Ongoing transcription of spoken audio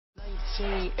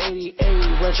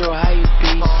1988 retro, how you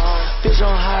be? Bitch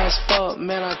on high as fuck,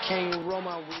 man, I can't roll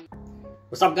my weed.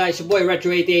 What's up guys, your boy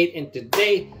Retro88, and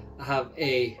today I have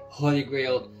a Holy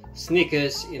Grail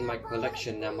sneakers in my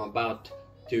collection that I'm about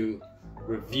to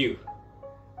review.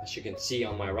 As you can see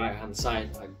on my right hand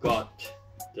side, I got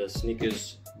the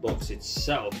sneakers box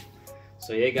itself.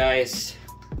 So yeah guys,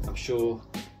 I'm sure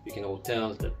you can all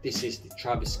tell that this is the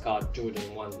Travis Scott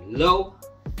Jordan 1 Low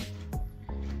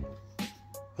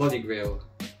Holy Grail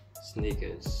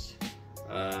sneakers.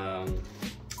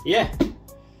 Yeah,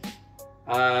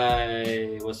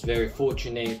 I was very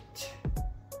fortunate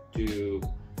to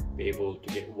be able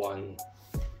to get one,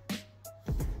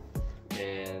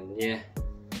 and yeah,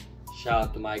 shout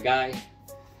out to my guy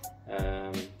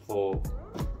for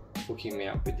hooking me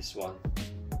up with this one.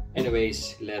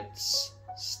 Anyways, let's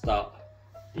start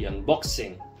the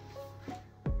unboxing.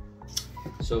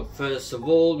 So first of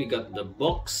all, we got the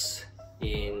box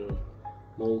in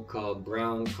Mocha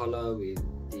brown color with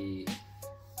the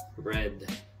red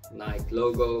Nike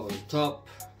logo on top.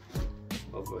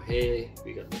 Over here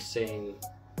we got the same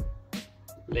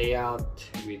layout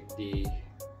with the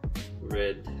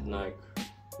red Nike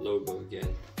logo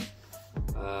again.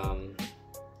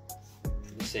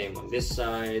 The same on this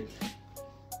side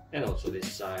and also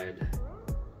this side,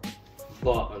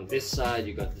 but on this side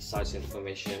you got the size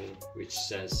information, which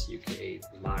says UK 8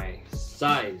 my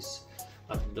size.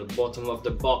 At the bottom of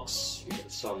the box you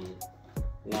got some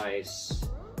nice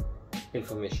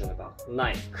information about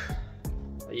Nike.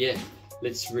 But yeah,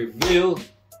 let's review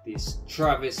this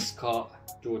Travis Scott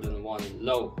Jordan 1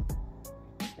 Low,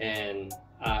 and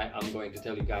I'm going to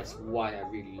tell you guys why I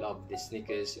really love these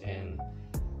sneakers and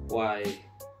why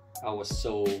I was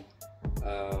so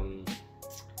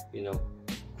you know,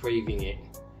 craving it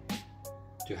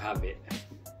to have it.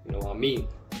 You know what I mean?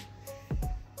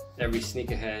 Every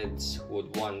sneakerheads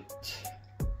would want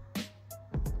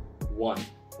one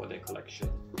for their collection.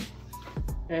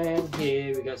 And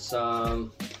here we got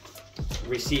some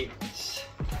receipts.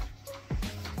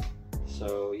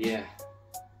 So yeah,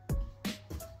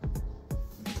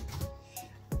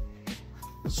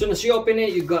 as soon as you open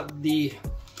it, you got the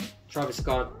Travis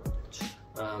Scott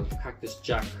Cactus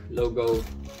Jack logo,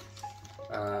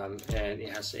 and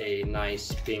it has a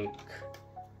nice pink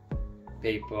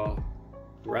paper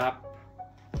wrap.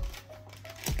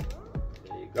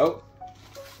 There you go.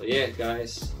 So yeah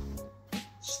guys,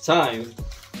 it's time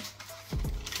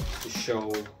to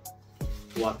show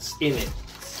what's in it.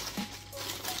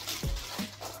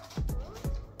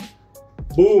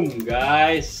 Boom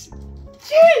guys!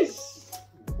 Jeez!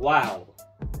 Wow!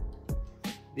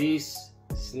 These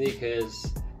sneakers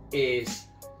is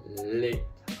lit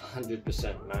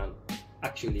 100%, man.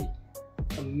 Actually,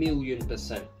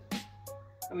 1,000,000%.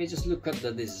 I mean, just look at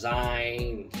the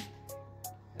design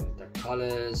and the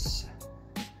colors,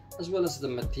 as well as the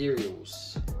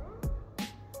materials.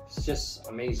 It's just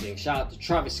amazing. Shout out to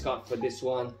Travis Scott for this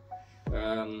one.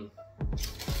 I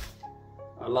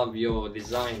love your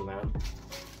design, man.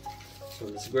 So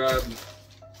let's grab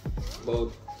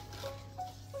both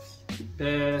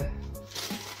pair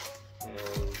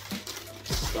and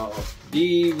start off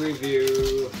the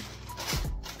review.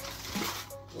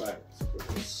 Right, let's put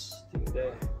this thing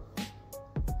there,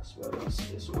 as well as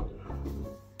this one.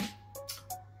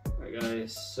 Alright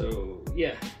guys, so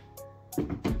yeah.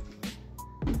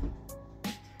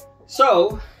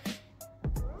 So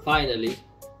finally,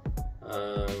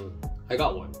 I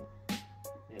got one,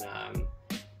 and I'm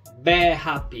very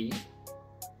happy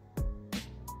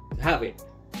to have it.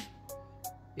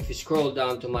 If you scroll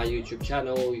down to my YouTube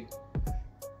channel, you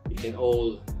can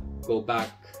all go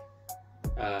back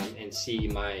and see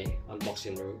my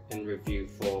unboxing and review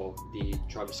for the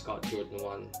Travis Scott Jordan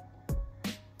 1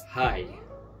 High,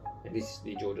 and this is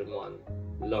the Jordan 1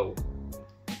 Low.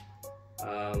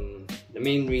 The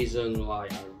main reason why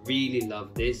I really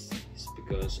love this is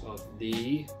because of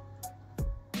the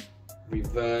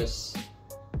reverse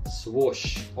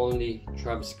swoosh. Only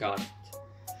Travis Scott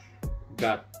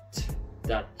got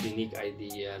that unique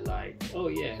idea, like, oh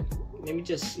yeah, let me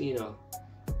just, you know,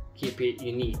 keep it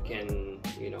unique and,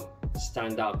 you know,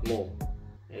 stand out more,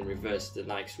 and reverse the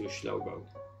Nike swoosh logo.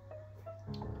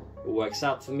 It works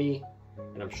out for me,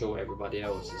 and I'm sure everybody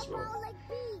else as well.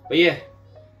 But yeah,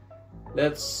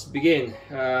 let's begin.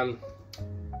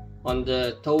 On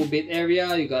the toe bit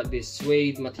area, you got this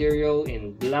suede material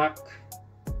in black,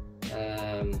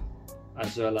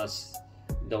 as well as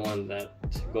the one that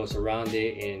goes around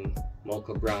it in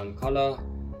mocha brown color.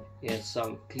 It has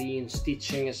some clean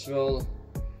stitching as well.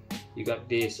 You got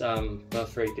these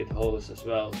perforated holes as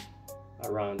well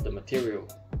around the material.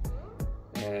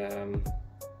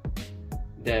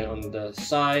 Then on the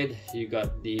side you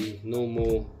got the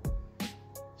normal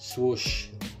swoosh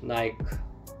Nike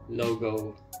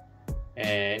logo,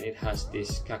 and it has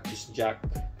this Cactus Jack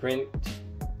print,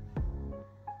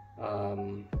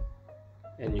 and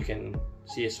you can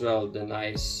see as well the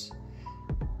nice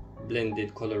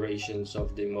blended colorations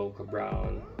of the mocha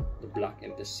brown, the black,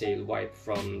 and the sail white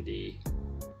from the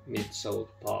midsole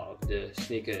part of the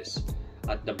sneakers.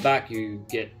 At the back you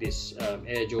get this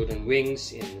Air Jordan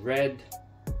wings in red,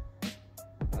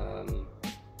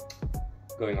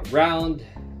 going around,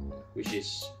 which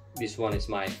is, this one is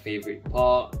my favorite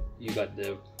part. You got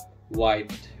the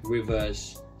white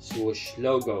reverse swoosh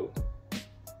logo,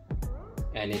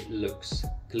 and it looks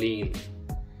clean.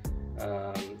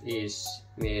 Is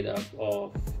made up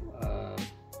of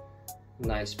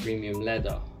nice premium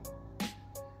leather.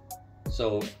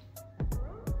 So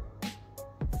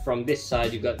from this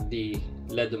side you got the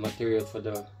leather material for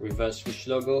the reverse swoosh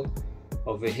logo.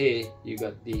 Over here you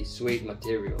got the suede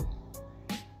material,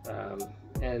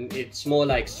 and it's more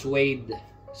like suede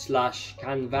slash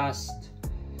canvas.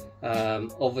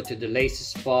 Over to the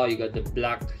laces part you got the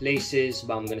black laces,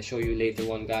 but I'm gonna show you later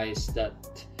on, guys, that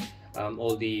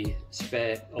all the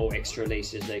spare or extra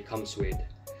laces that it comes with.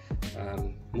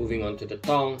 Moving on to the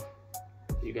tongue,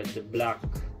 you got the black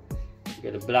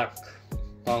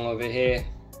tongue over here,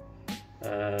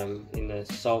 in a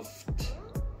soft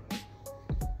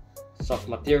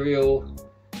material,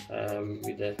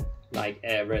 with the Nike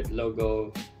Air Red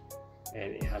logo,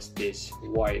 and it has this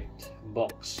white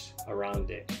box around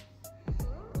it.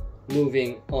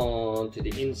 Moving on to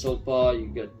the insole part, you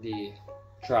got the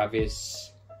Travis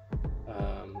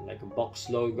like a box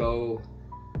logo,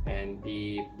 and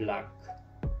the black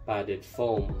padded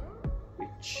foam,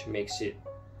 which makes it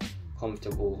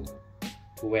comfortable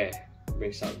to wear,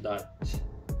 brings out that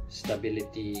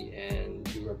stability and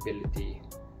durability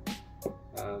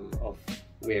of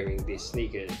wearing these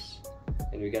sneakers.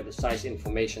 And we got the size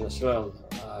information as well.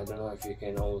 I don't know if you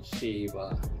can all see,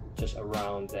 but just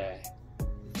around there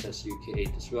it says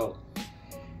UK8 as well.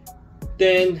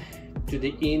 Then to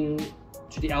the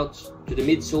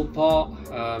midsole part,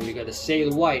 you got the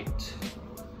sail white.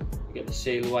 You get the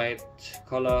sail white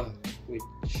color,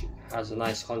 which has a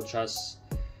nice contrast,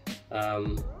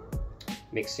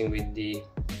 mixing with the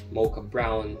mocha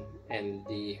brown and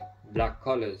the black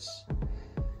colors.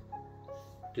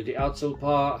 To the outsole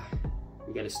part,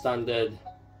 you get a standard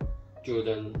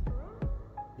Jordan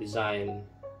design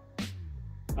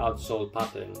outsole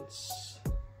patterns,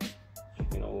 you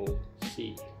can all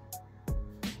see.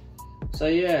 So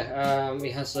yeah,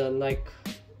 it has a Nike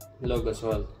logo as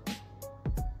well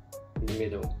in the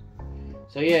middle.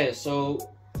 So yeah, so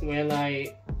when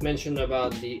I mentioned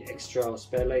about the extra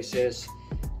spare laces,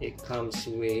 it comes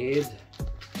with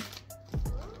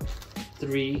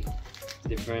 3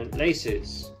 different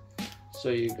laces. So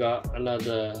you got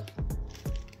another,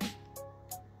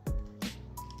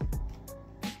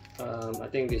 I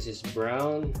think this is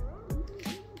brown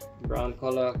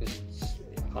color, because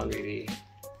I can't really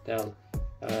tell,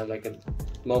 like a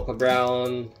mocha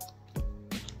brown,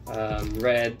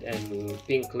 red and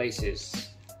pink laces,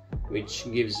 which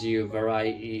gives you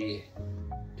variety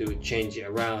to change it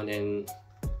around and,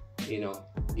 you know,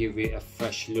 give it a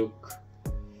fresh look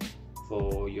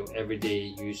for your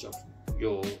everyday use of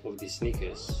these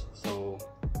sneakers. So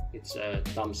it's a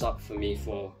thumbs up for me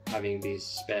for having these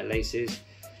spare laces.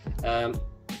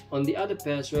 On the other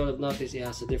pair as well, I've noticed it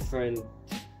has a different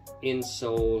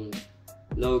insole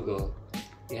logo.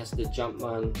 It has the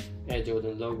Jumpman Air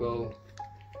Jordan logo,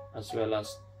 as well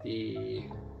as the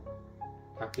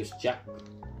Cactus Jack.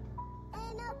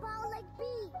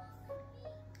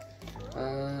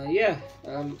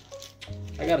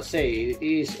 I gotta say, it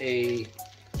is a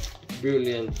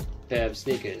brilliant pair of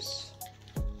sneakers.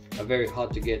 Are very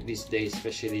hard to get these days,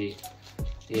 especially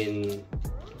in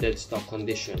dead stock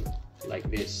condition like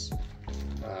this.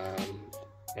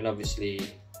 And obviously,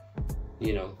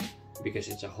 you know, because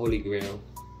it's a holy grail,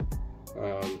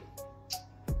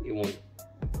 it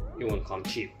won't come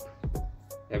cheap.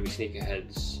 Every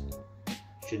sneakerheads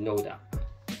should know that.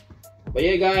 But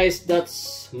yeah, guys,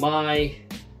 that's my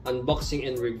unboxing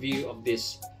and review of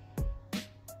this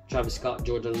Travis Scott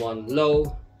Jordan 1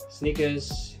 Low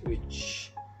sneakers,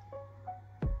 which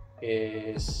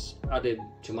is added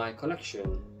to my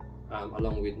collection,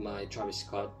 along with my Travis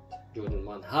Scott Jordan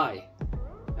 1 High.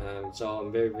 So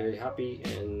I'm very happy,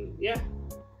 and yeah,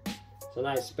 it's a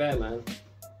nice pair, man.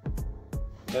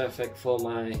 Perfect for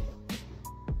my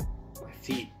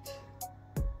feet.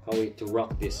 Can't wait to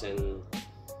rock this and,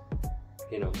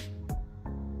 you know,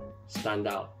 stand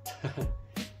out.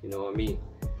 You know what I mean?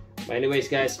 But anyways,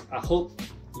 guys, I hope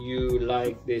you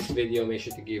like this video, make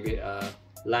sure to give it a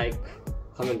like.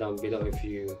 Comment down below if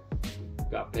you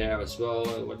got a pair as well,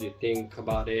 and what do you think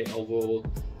about it overall.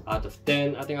 Out of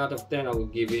 10, I think out of 10 I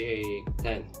would give it a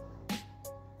 10.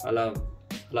 I love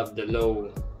the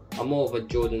low. I'm more of a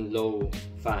Jordan low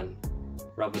fan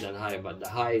rather than high, but the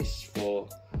high is for,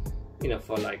 you know,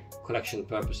 for like collection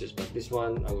purposes, but this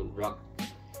one I would rock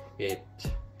it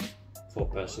for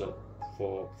personals,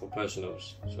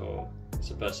 so it's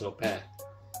a personal pair.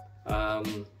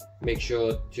 Make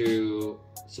sure to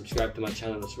subscribe to my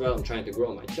channel as well. I'm trying to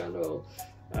grow my channel.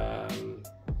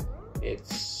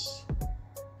 It's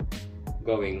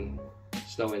going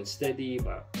slow and steady,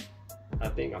 but I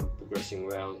think I'm progressing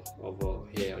well over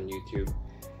here on YouTube.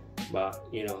 But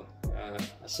you know,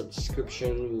 a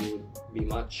subscription would be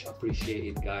much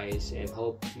appreciated, guys, and I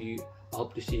hope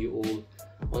to see you all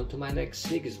onto my next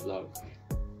sneakers vlog.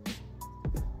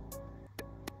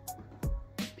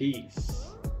 Peace.